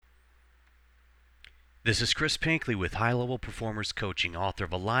This is Chris Pinkley with High Level Performers Coaching, author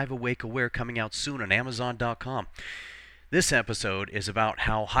of Alive, Awake, Aware, coming out soon on Amazon.com. This episode is about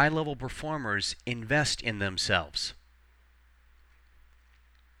how high level performers invest in themselves.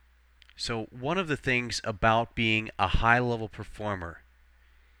 So, one of the things about being a high level performer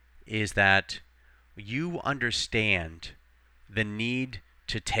is that you understand the need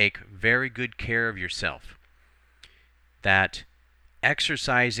to take very good care of yourself. That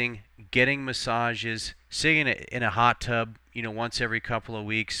exercising, getting massages, sitting in a hot tub, once every couple of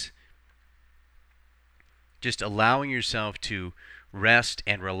weeks, just allowing yourself to rest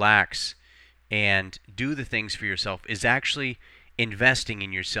and relax and do the things for yourself is actually investing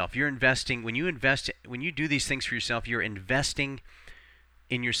in yourself. You're investing when you do these things for yourself, you're investing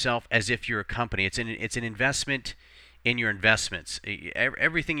in yourself as if you're a company. It's an investment in your investments.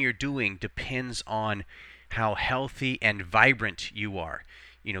 Everything you're doing depends on how healthy and vibrant you are.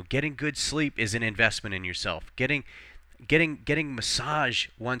 Getting good sleep is an investment in yourself. Getting massage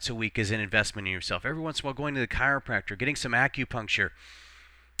once a week is an investment in yourself. Every once in a while, going to the chiropractor, getting some acupuncture,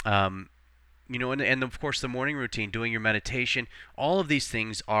 and of course the morning routine, doing your meditation. All of these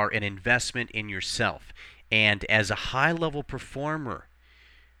things are an investment in yourself. And as a high-level performer,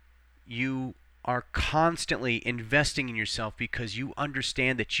 you are constantly investing in yourself because you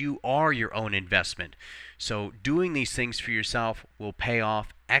understand that you are your own investment. So doing these things for yourself will pay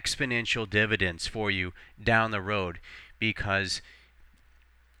off exponential dividends for you down the road, because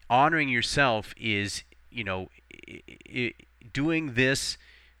honoring yourself is, doing this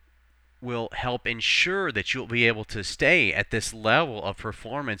will help ensure that you'll be able to stay at this level of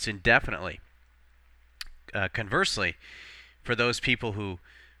performance indefinitely. Conversely, for those people who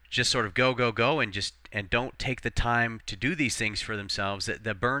just sort of go and don't take the time to do these things for themselves,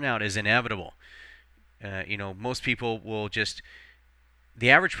 the burnout is inevitable. Most people will just, the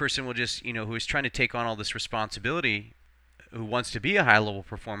average person will just, who is trying to take on all this responsibility, who wants to be a high-level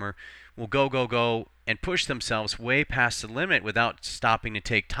performer, will go and push themselves way past the limit without stopping to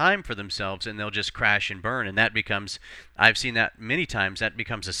take time for themselves, and they'll just crash and burn. And that becomes, I've seen that many times, that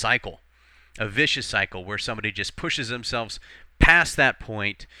becomes a cycle, a vicious cycle where somebody just pushes themselves past that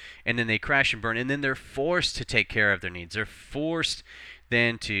point, and then they crash and burn, and then they're forced to take care of their needs. They're forced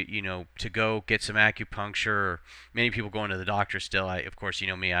then to go get some acupuncture. Or many people going to the doctor still. Of course,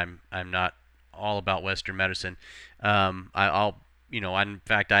 me, I'm not all about Western medicine. In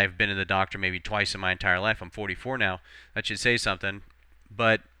fact, I've been to the doctor maybe twice in my entire life. I'm 44 now. That should say something.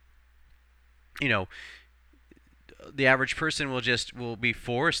 But the average person will be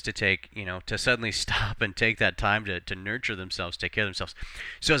forced to to suddenly stop and take that time to nurture themselves, take care of themselves.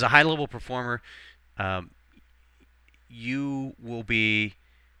 So as a high-level performer, you will be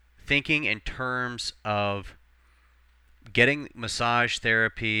thinking in terms of getting massage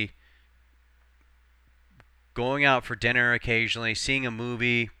therapy, going out for dinner occasionally, seeing a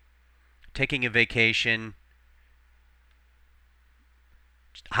movie, taking a vacation,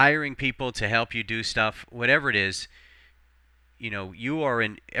 hiring people to help you do stuff, whatever it is. You are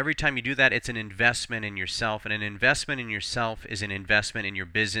every time you do that, it's an investment in yourself, and an investment in yourself is an investment in your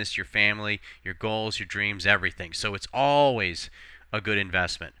business, your family, your goals, your dreams, everything. So it's always a good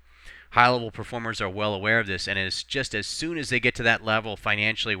investment. High-level performers are well aware of this, and it's just as soon as they get to that level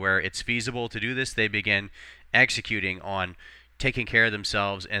financially where it's feasible to do this, they begin executing on taking care of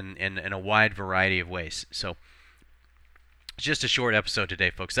themselves in a wide variety of ways. So just a short episode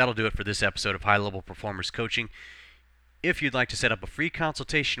today, folks. That'll do it for this episode of High Level Performers Coaching. If you'd like to set up a free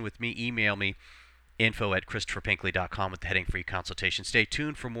consultation with me, email me, info@christopherpinkley.com with the heading free consultation. Stay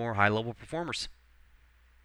tuned for more High Level Performers.